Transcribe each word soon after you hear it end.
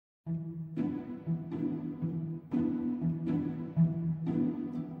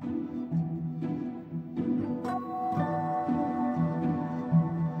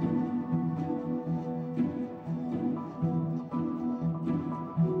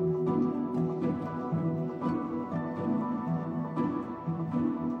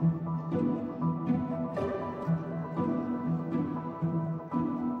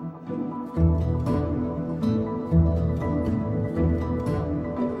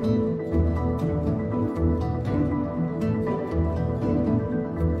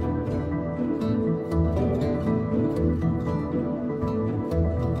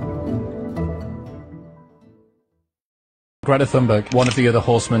Greta Thunberg, one of the other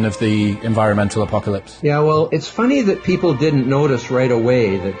horsemen of the environmental apocalypse. Yeah, well, it's funny that people didn't notice right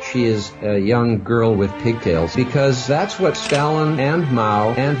away that she is a young girl with pigtails, because that's what Stalin and Mao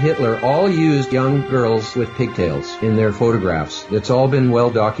and Hitler all used, young girls with pigtails, in their photographs. It's all been well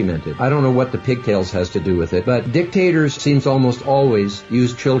documented. I don't know what the pigtails has to do with it, but dictators seems almost always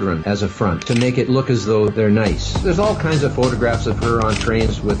use children as a front to make it look as though they're nice. There's all kinds of photographs of her on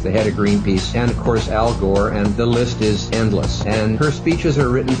trains with the head of Greenpeace, and of course Al Gore, and the list is endless. And her speeches are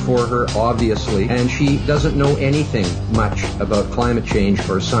written for her, obviously, and she doesn't know anything much about climate change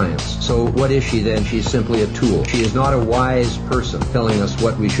or science. So what is she then? She's simply a tool. She is not a wise person telling us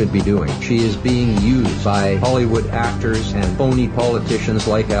what we should be doing. She is being used by Hollywood actors and phony politicians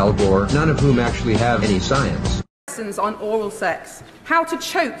like Al Gore, none of whom actually have any science. Lessons on oral sex, how to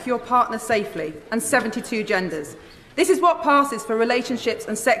choke your partner safely, and 72 genders. This is what passes for relationships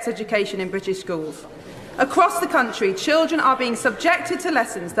and sex education in British schools. Across the country, children are being subjected to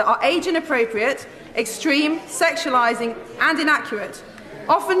lessons that are age-inappropriate, extreme, sexualising and inaccurate,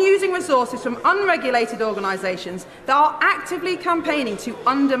 often using resources from unregulated organisations that are actively campaigning to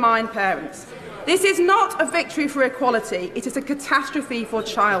undermine parents. This is not a victory for equality, it is a catastrophe for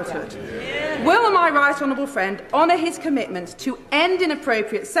childhood. Will my right honourable friend honour his commitment to end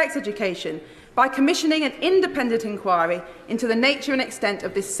inappropriate sex education by commissioning an independent inquiry into the nature and extent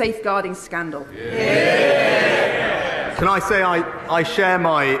of this safeguarding scandal? Can I say I share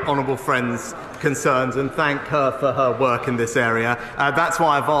my honourable friend's concerns and thank her for her work in this area. That's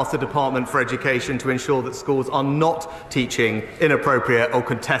why I've asked the Department for Education to ensure that schools are not teaching inappropriate or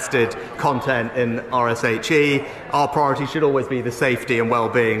contested content in RSHE. Our priority should always be the safety and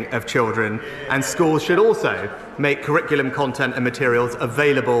well-being of children, and schools should also make curriculum content and materials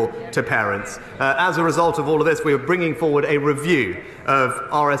available to parents. As a result of all of this, we are bringing forward a review of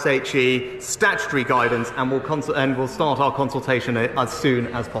RSHE statutory guidance, and we'll start our consultation as soon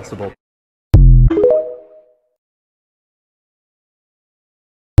as possible.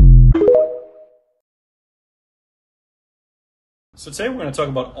 So today we're going to talk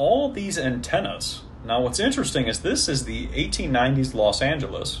about all these antennas. Now what's interesting is this is the 1890s Los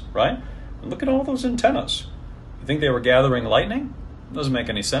Angeles, right? And look at all those antennas. You think they were gathering lightning? Doesn't make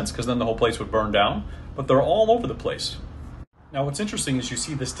any sense, because then the whole place would burn down. But they're all over the place. Now what's interesting is you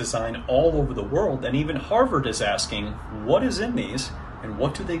see this design all over the world, and even Harvard is asking, what is in these and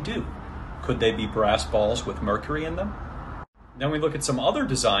what do they do? Could they be brass balls with mercury in them? Then we look at some other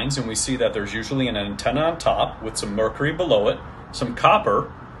designs and we see that there's usually an antenna on top with some mercury below it, some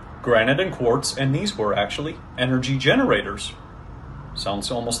copper, granite and quartz, and these were actually energy generators. Sounds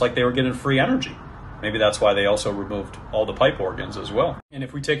almost like they were getting free energy. Maybe that's why they also removed all the pipe organs as well. And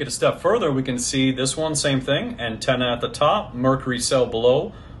if we take it a step further, we can see this one, same thing, antenna at the top, mercury cell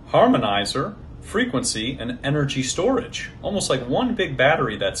below, harmonizer, frequency, and energy storage. Almost like one big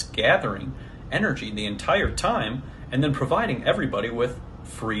battery that's gathering energy the entire time and then providing everybody with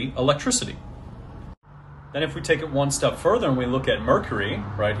free electricity. Then if we take it one step further and we look at mercury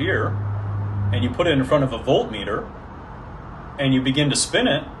right here, and you put it in front of a voltmeter, and you begin to spin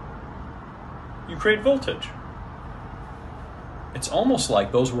it, you create voltage. It's almost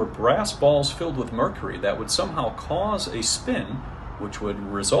like those were brass balls filled with mercury that would somehow cause a spin, which would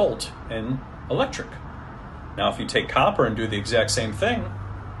result in electric. Now if you take copper and do the exact same thing,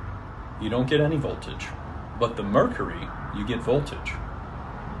 you don't get any voltage. But the mercury, you get voltage.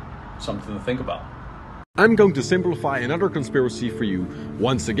 Something to think about. I'm going to simplify another conspiracy for you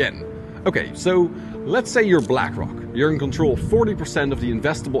once again. Okay, so let's say you're BlackRock. You're in control of 40% of the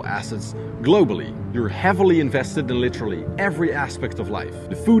investable assets globally. You're heavily invested in literally every aspect of life.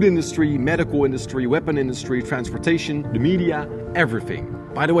 The food industry, medical industry, weapon industry, transportation, the media, everything.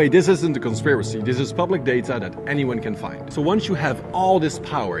 By the way, this isn't a conspiracy, this is public data that anyone can find. So once you have all this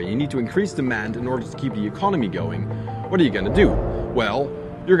power, you need to increase demand in order to keep the economy going. What are you gonna do? Well,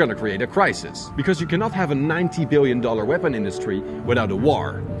 you're gonna create a crisis. Because you cannot have a $90 billion weapon industry without a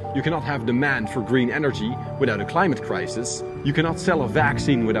war. You cannot have demand for green energy without a climate crisis. You cannot sell a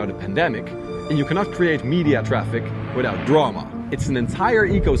vaccine without a pandemic. And you cannot create media traffic without drama. It's an entire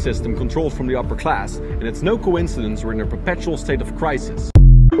ecosystem controlled from the upper class, and it's no coincidence we're in a perpetual state of crisis.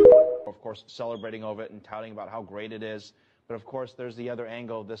 Of course, celebrating over it and touting about how great it is. But of course, there's the other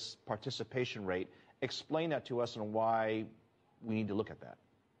angle of this participation rate. Explain that to us and why we need to look at that.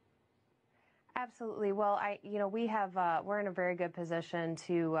 Absolutely. Well, we're in a very good position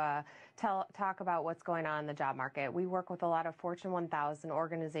to talk about what's going on in the job market. We work with a lot of Fortune 1000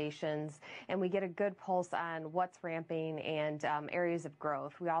 organizations, and we get a good pulse on what's ramping and areas of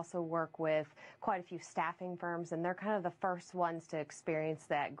growth. We also work with quite a few staffing firms, and they're kind of the first ones to experience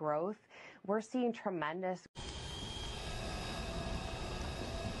that growth. We're seeing tremendous.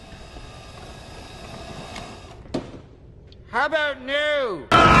 How about new?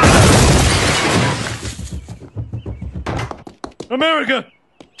 America,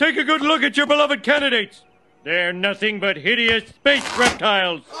 take a good look at your beloved candidates. They're nothing but hideous space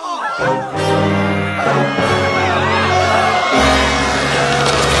reptiles.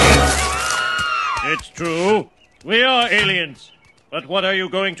 It's true. We are aliens. But what are you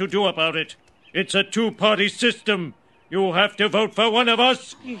going to do about it? It's a two-party system. You have to vote for one of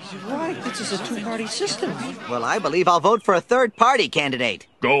us. He's right. This is a two-party system. Well, I believe I'll vote for a third-party candidate.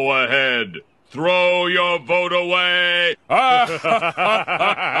 Go ahead. Throw your vote away. All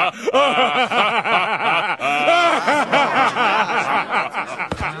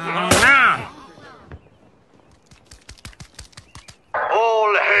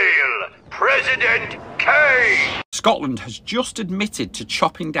hail President K! Scotland has just admitted to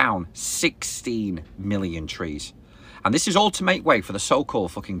chopping down 16 million trees. And this is all to make way for the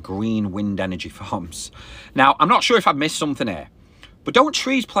so-called fucking green wind energy farms. Now, I'm not sure if I've missed something here, but don't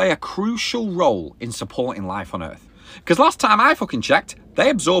trees play a crucial role in supporting life on Earth? Because last time I fucking checked, they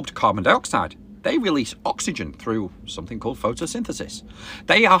absorbed carbon dioxide. They release oxygen through something called photosynthesis.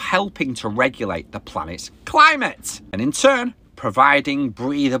 They are helping to regulate the planet's climate. And in turn, providing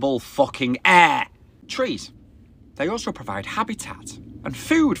breathable fucking air. Trees, they also provide habitat and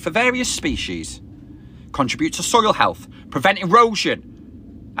food for various species, contribute to soil health, prevent erosion,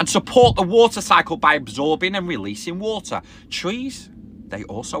 and support the water cycle by absorbing and releasing water. Trees, they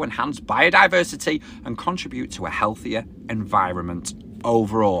also enhance biodiversity and contribute to a healthier environment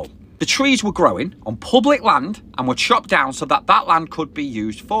overall. The trees were growing on public land and were chopped down so that that land could be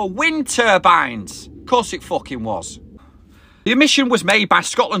used for wind turbines. Of course it fucking was. The admission was made by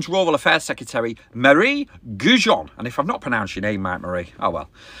Scotland's Rural Affairs Secretary, Marie Gougeon. And if I've not pronounced your name right, Marie, oh well.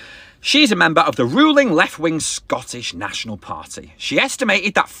 She's a member of the ruling left-wing Scottish National Party. She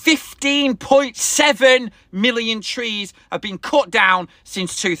estimated that 15.7 million trees have been cut down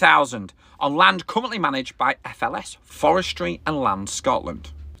since 2000 on land currently managed by FLS, Forestry and Land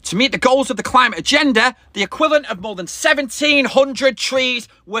Scotland. To meet the goals of the climate agenda, the equivalent of more than 1,700 trees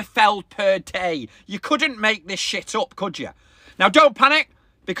were felled per day. You couldn't make this shit up, could you? Now, don't panic,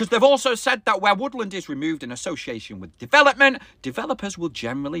 because they've also said that where woodland is removed in association with development, developers will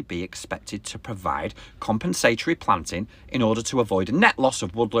generally be expected to provide compensatory planting in order to avoid a net loss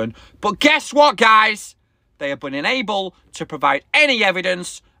of woodland. But guess what, guys? They have been unable to provide any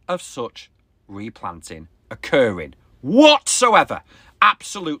evidence of such replanting occurring whatsoever.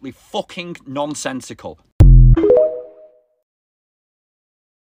 Absolutely fucking nonsensical.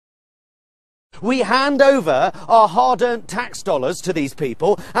 We hand over our hard-earned tax dollars to these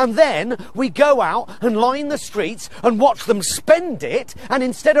people, and then we go out and line the streets and watch them spend it, and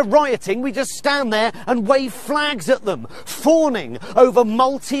instead of rioting, we just stand there and wave flags at them, fawning over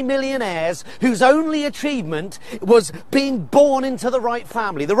multi-millionaires whose only achievement was being born into the right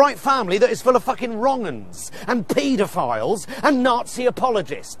family that is full of fucking wrong-uns and paedophiles and Nazi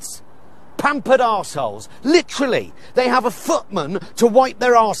apologists. Pampered arseholes. Literally, they have a footman to wipe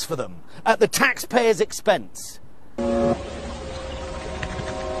their arse for them at the taxpayer's expense.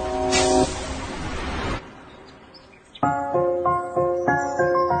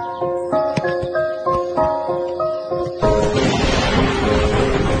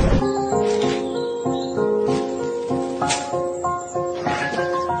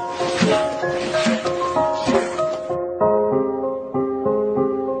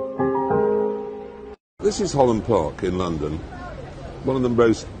 This is Holland Park in London, one of the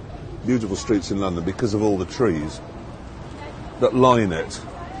most beautiful streets in London because of all the trees that line it.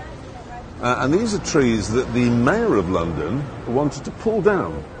 And these are trees that the Mayor of London wanted to pull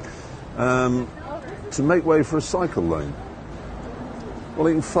down to make way for a cycle lane. Well,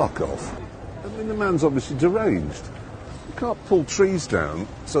 he can fuck off. I mean, the man's obviously deranged. You can't pull trees down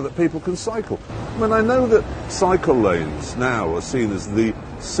so that people can cycle. I mean, I know that cycle lanes now are seen as the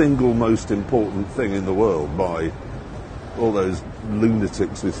single most important thing in the world by all those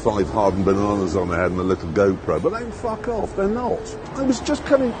lunatics with 5 hardened bananas on their head and a little GoPro, but they can fuck off, they're not. I was just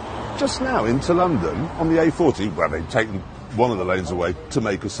coming just now into London on the A40, where they'd taken one of the lanes away to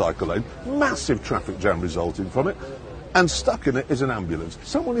make a cycle lane, massive traffic jam resulting from it, and stuck in it is an ambulance.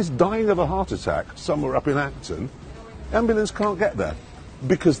 Someone is dying of a heart attack somewhere up in Acton, ambulance can't get there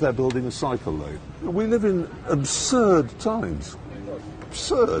because they're building a cycle lane. We live in absurd times.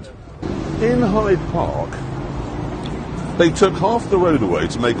 Absurd. In Hyde Park, they took half the road away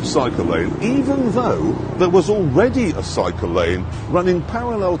to make a cycle lane, even though there was already a cycle lane running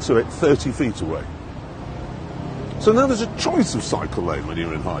parallel to it 30 feet away. So now there's a choice of cycle lane when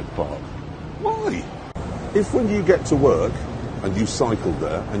you're in Hyde Park. Why? If when you get to work and you cycled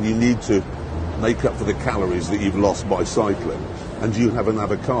there and you need to make up for the calories that you've lost by cycling, and you have an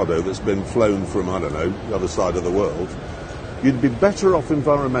avocado that's been flown from, I don't know, the other side of the world, you'd be better off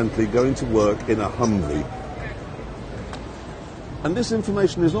environmentally going to work in a Humvee. And this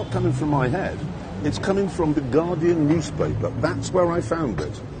information is not coming from my head. It's coming from the Guardian newspaper. That's where I found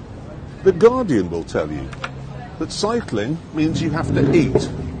it. The Guardian will tell you that cycling means you have to eat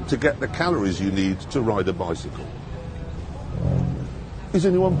to get the calories you need to ride a bicycle. Is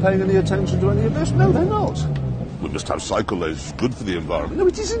anyone paying any attention to any of this? No, they're not. We must have cycle lanes. It's good for the environment. No,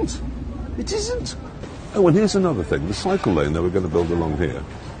 it isn't. It isn't. Oh, and here's another thing. The cycle lane they were going to build along here,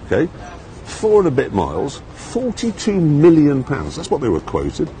 okay? 4 and a bit miles, £42 million. That's what they were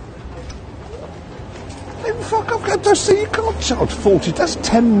quoted. Hey, fuck off. So you can't charge 40. That's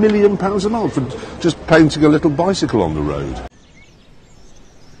 £10 million a month for just painting a little bicycle on the road.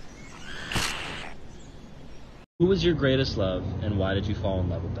 Who was your greatest love, and why did you fall in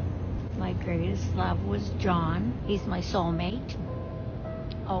love with them? My greatest love was John. He's my soulmate.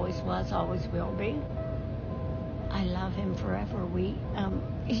 Always was, always will be. I love him forever.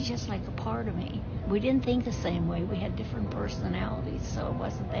 He's just like a part of me. We didn't think the same way. We had different personalities, so it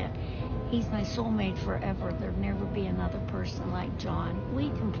wasn't that. He's my soulmate forever. There'll never be another person like John. We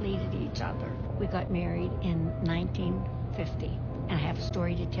completed each other. We got married in 1950. And I have a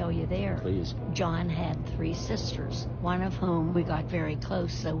story to tell you there. Please. John had 3 sisters, one of whom we got very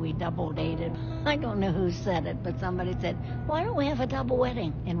close, so we double dated. I don't know who said it, but somebody said, why don't we have a double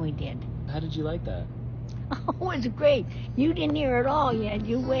wedding? And we did. How did you like that? Oh, it was great. You didn't hear it all yet.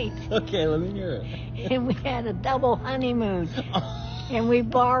 You wait. Okay, let me hear it. And we had a double honeymoon. And we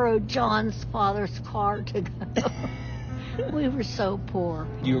borrowed John's father's car to go. We were so poor.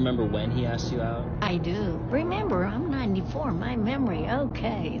 Do you remember when he asked you out? I do. Remember, I'm 94. My memory.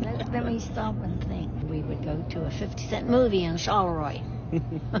 Okay, let me stop and think. We would go to a 50-cent movie in Charleroi.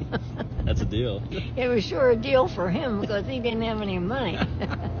 That's a deal. It was sure a deal for him because he didn't have any money.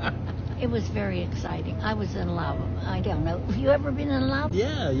 It was very exciting. I was in love. I don't know. Have you ever been in love?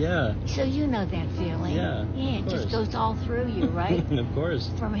 Yeah. So you know that feeling. Yeah, it just goes all through you, right? Of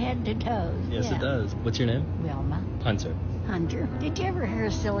course. From head to toes. Yes, yeah. It does. What's your name? Wilma. Hunter. Did you ever hear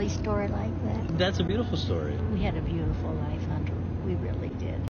a silly story like that? That's a beautiful story. We had a beautiful life, Hunter. We really did.